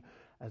clarity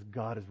as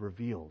God is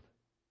revealed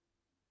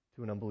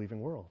to an unbelieving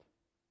world.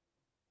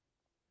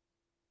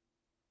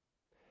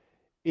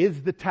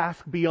 Is the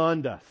task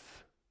beyond us?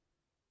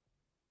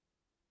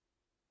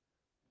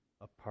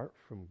 Apart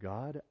from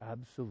God,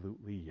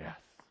 absolutely yes.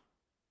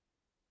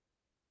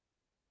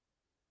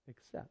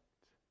 Except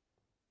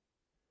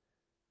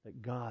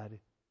that God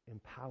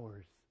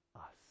empowers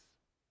us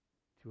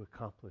to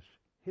accomplish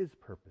His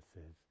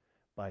purposes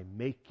by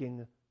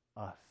making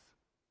us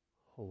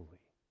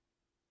holy.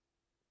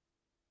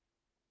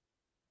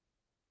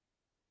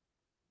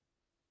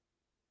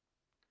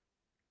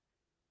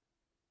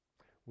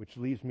 Which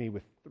leaves me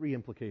with 3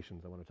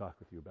 implications I want to talk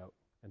with you about,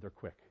 and they're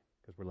quick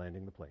because we're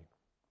landing the plane.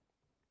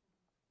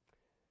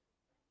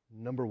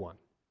 Number 1,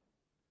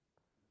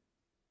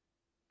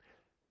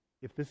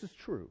 if this is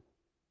true,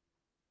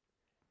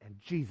 and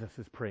Jesus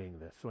is praying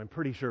this, so I'm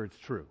pretty sure it's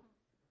true,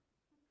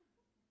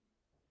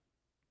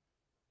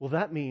 well,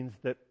 that means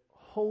that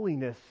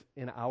holiness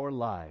in our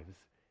lives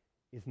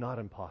is not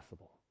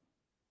impossible.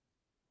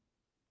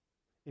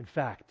 In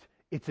fact,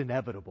 it's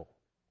inevitable.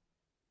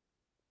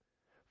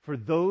 For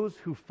those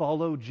who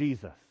follow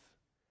Jesus,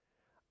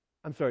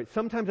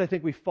 sometimes I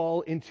think we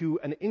fall into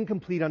an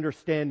incomplete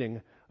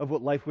understanding of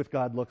what life with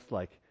God looks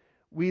like.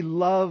 We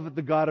love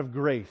the God of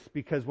grace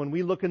because when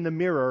we look in the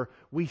mirror,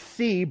 we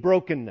see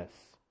brokenness.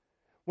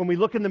 When we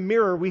look in the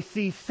mirror, we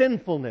see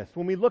sinfulness.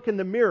 When we look in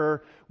the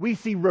mirror, we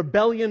see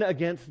rebellion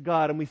against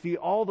God, and we see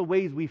all the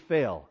ways we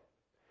fail.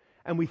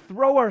 And we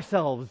throw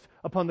ourselves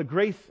upon the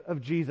grace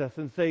of Jesus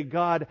and say,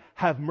 God,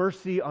 have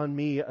mercy on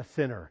me, a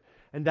sinner.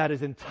 And that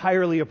is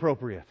entirely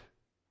appropriate.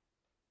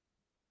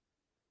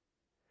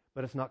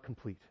 But it's not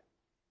complete.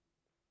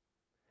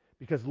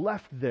 Because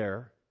left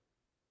there,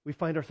 we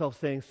find ourselves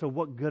saying, so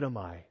what good am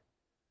I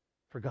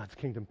for God's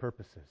kingdom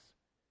purposes?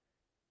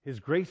 His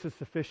grace is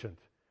sufficient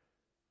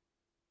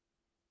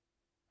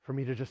for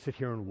me to just sit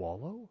here and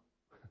wallow?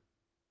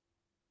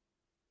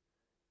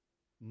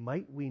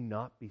 Might we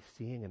not be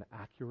seeing an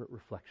accurate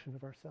reflection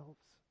of ourselves?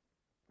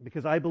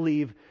 Because I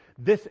believe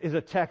this is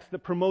a text that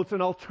promotes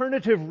an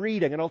alternative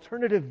reading, an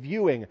alternative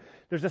viewing.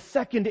 There's a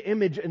second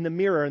image in the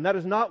mirror, and that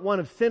is not one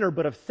of sinner,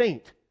 but of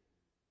saint.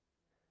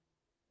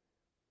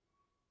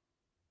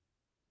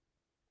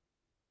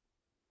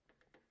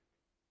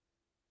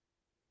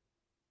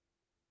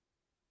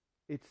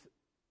 It's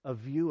a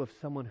view of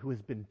someone who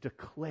has been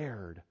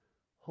declared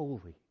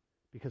holy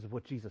because of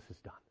what Jesus has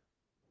done.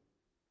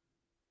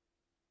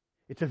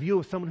 It's a view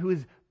of someone who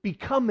is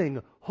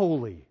becoming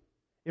holy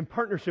in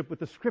partnership with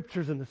the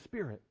Scriptures and the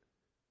Spirit.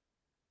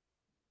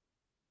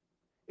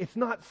 It's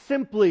not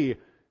simply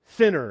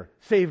sinner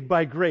saved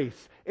by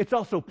grace. It's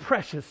also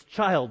precious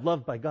child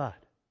loved by God.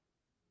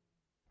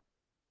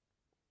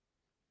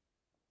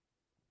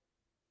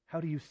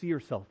 How do you see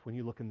yourself when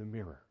you look in the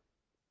mirror?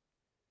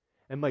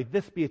 And might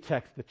this be a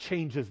text that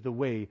changes the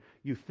way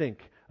you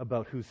think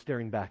about who's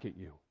staring back at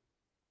you?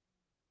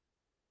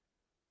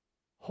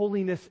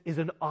 Holiness is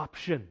an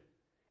option.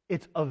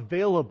 It's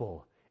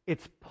available.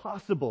 It's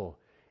possible.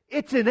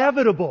 It's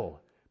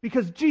inevitable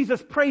because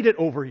Jesus prayed it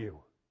over you.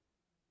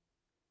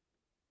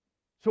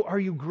 So are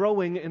you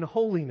growing in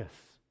holiness?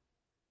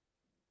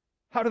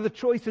 How do the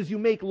choices you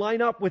make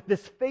line up with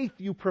this faith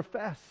you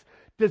profess?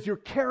 Does your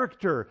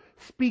character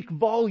speak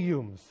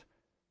volumes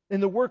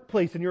in the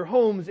workplace, in your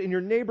homes, in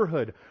your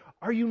neighborhood?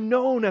 Are you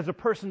known as a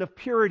person of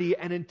purity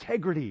and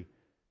integrity?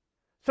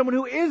 Someone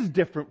who is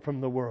different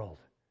from the world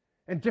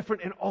and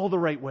different in all the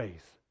right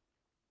ways?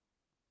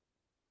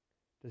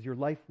 Does your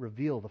life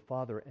reveal the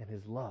Father and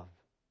His love?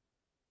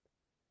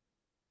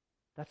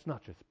 That's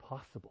not just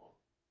possible,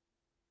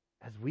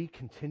 as we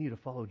continue to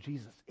follow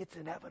Jesus, it's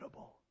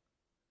inevitable.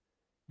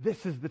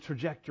 This is the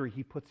trajectory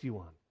he puts you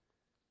on.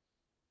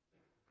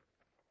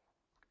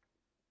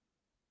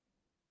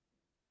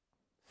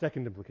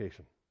 Second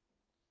implication.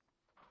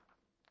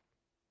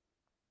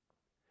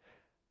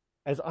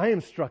 As I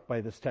am struck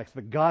by this text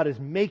that God is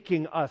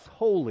making us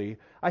holy,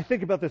 I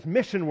think about this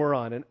mission we're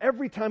on. And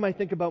every time I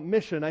think about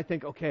mission, I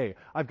think, okay,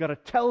 I've got to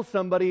tell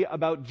somebody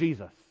about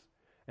Jesus.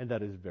 And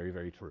that is very,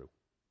 very true.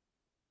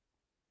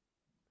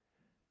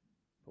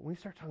 But when we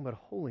start talking about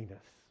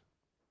holiness,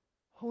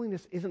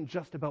 holiness isn't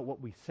just about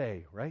what we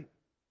say, right?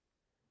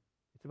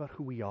 It's about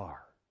who we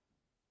are.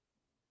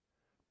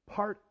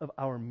 Part of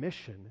our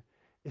mission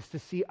is to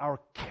see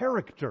our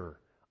character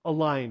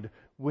aligned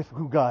with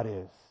who God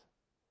is.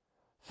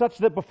 Such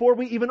that before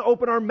we even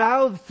open our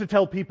mouths to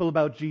tell people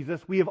about Jesus,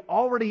 we have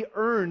already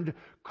earned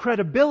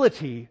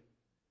credibility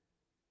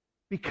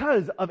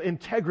because of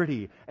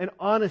integrity and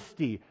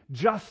honesty,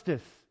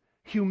 justice,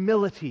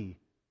 humility,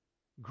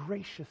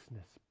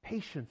 graciousness,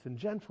 patience, and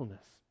gentleness.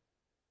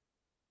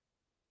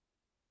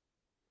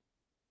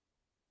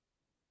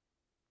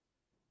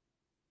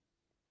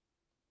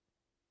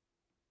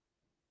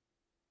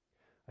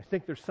 I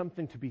think there's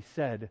something to be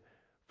said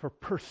for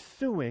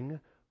pursuing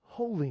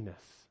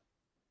holiness.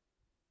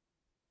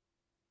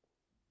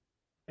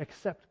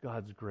 Accept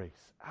God's grace.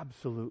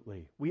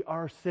 Absolutely. We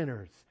are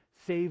sinners,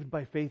 saved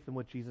by faith in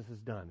what Jesus has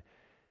done.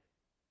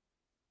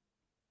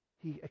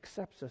 He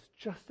accepts us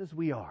just as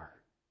we are.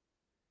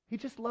 He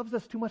just loves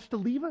us too much to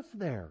leave us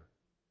there.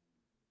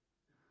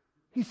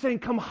 He's saying,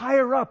 come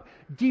higher up,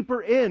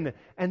 deeper in.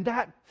 And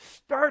that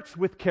starts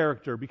with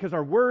character, because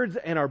our words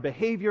and our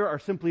behavior are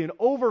simply an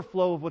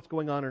overflow of what's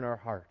going on in our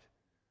heart.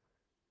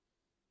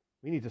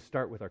 We need to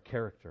start with our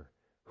character.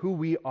 Who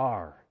we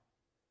are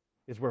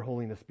is where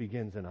holiness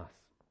begins in us.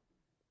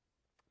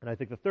 And I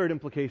think the third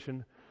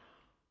implication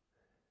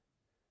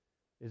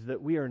is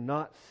that we are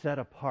not set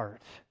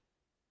apart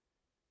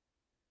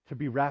to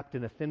be wrapped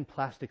in a thin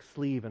plastic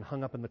sleeve and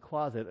hung up in the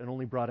closet and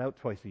only brought out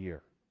twice a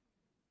year.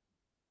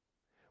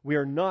 We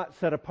are not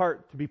set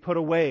apart to be put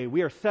away.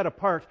 We are set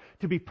apart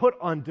to be put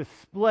on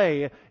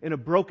display in a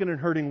broken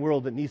and hurting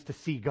world that needs to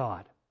see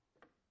God.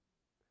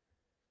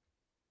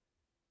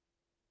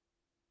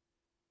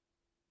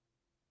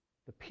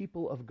 The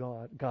people of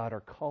God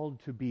are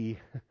called to be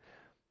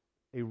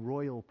a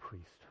royal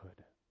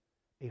priesthood,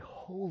 a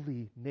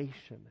holy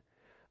nation,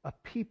 a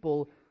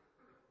people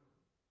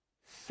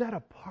set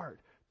apart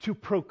to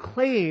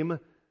proclaim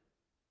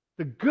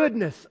the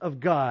goodness of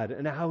God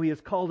and how He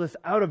has called us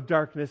out of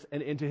darkness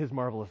and into His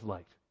marvelous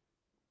light.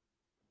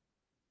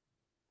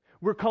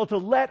 We're called to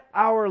let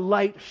our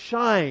light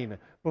shine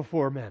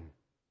before men.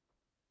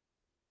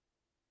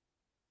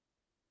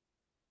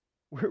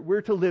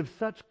 We're to live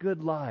such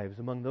good lives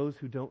among those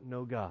who don't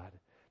know God,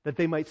 that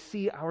they might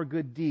see our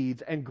good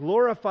deeds and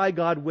glorify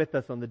God with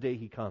us on the day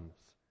He comes.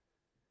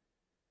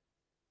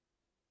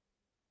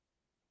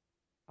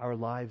 Our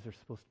lives are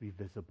supposed to be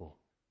visible,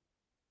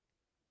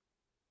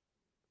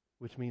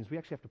 which means we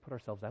actually have to put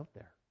ourselves out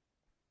there.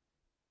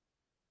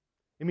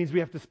 It means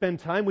we have to spend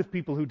time with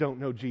people who don't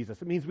know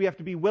Jesus. It means we have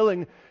to be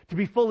willing to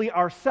be fully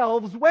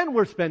ourselves when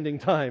we're spending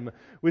time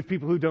with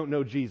people who don't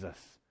know Jesus.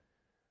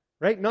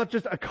 Right? Not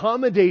just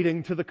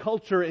accommodating to the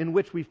culture in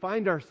which we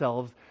find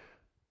ourselves,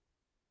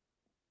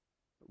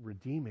 but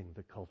redeeming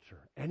the culture,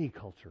 any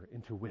culture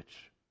into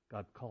which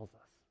God calls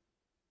us.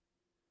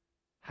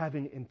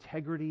 Having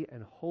integrity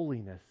and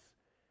holiness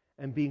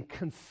and being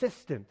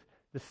consistent,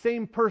 the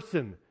same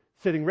person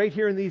sitting right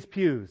here in these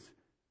pews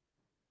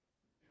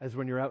as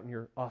when you're out in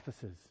your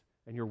offices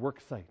and your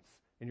work sites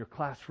and your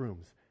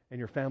classrooms and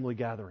your family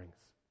gatherings.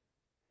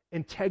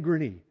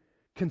 Integrity,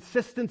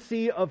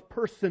 consistency of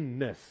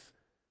personness,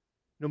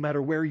 no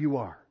matter where you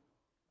are,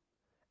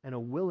 and a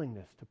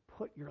willingness to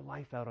put your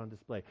life out on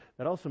display.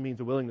 That also means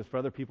a willingness for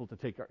other people to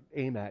take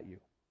aim at you.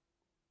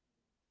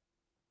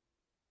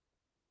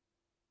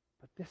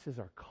 But this is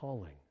our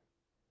calling.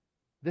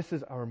 This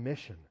is our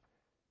mission.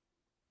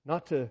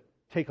 Not to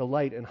take a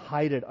light and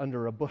hide it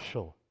under a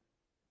bushel,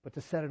 but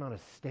to set it on a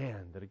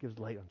stand that it gives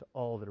light unto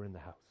all that are in the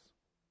house.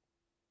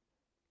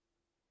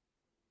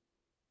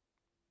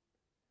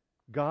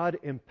 God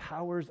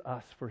empowers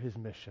us for His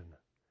mission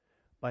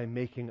by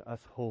making us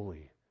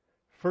holy.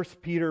 1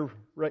 Peter,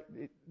 right,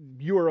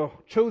 you are a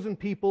chosen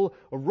people,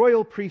 a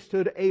royal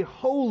priesthood, a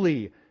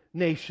holy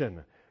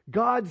nation,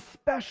 God's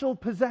special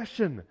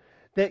possession,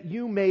 that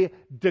you may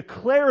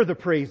declare the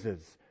praises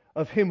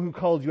of Him who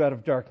called you out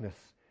of darkness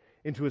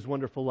into His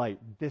wonderful light.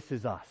 This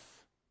is us.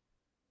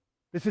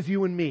 This is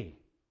you and me.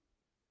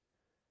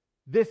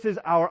 This is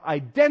our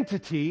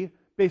identity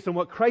based on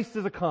what Christ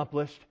has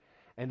accomplished,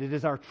 and it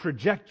is our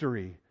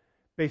trajectory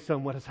based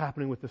on what is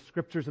happening with the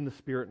Scriptures and the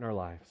Spirit in our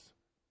lives.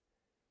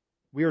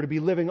 We are to be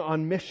living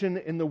on mission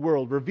in the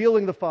world,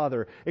 revealing the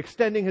Father,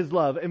 extending His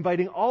love,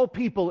 inviting all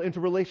people into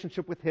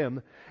relationship with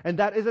Him, and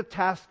that is a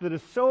task that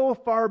is so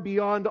far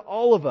beyond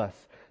all of us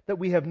that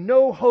we have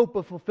no hope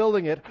of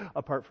fulfilling it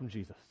apart from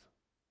Jesus.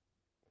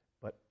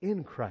 But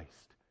in Christ,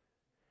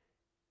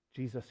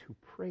 Jesus who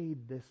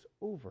prayed this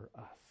over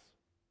us,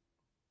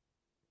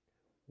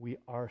 we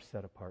are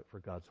set apart for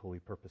God's holy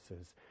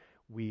purposes,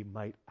 we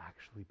might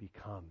actually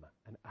become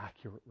an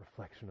accurate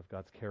reflection of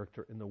God's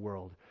character in the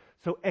world.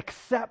 So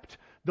accept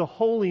the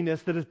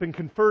holiness that has been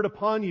conferred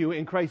upon you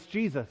in Christ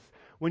Jesus.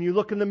 When you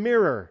look in the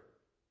mirror,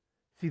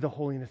 see the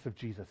holiness of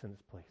Jesus in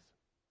its place.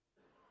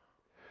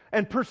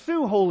 And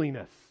pursue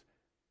holiness.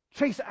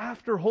 Chase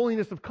after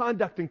holiness of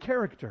conduct and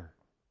character.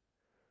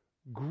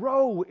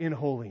 Grow in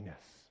holiness.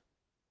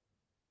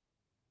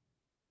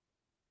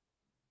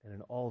 And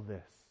in all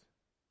this,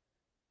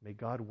 may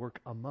God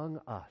work among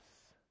us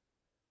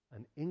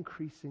an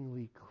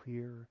increasingly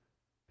clear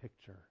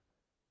picture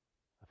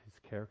of his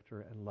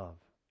character and love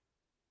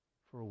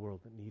for a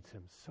world that needs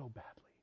him so badly.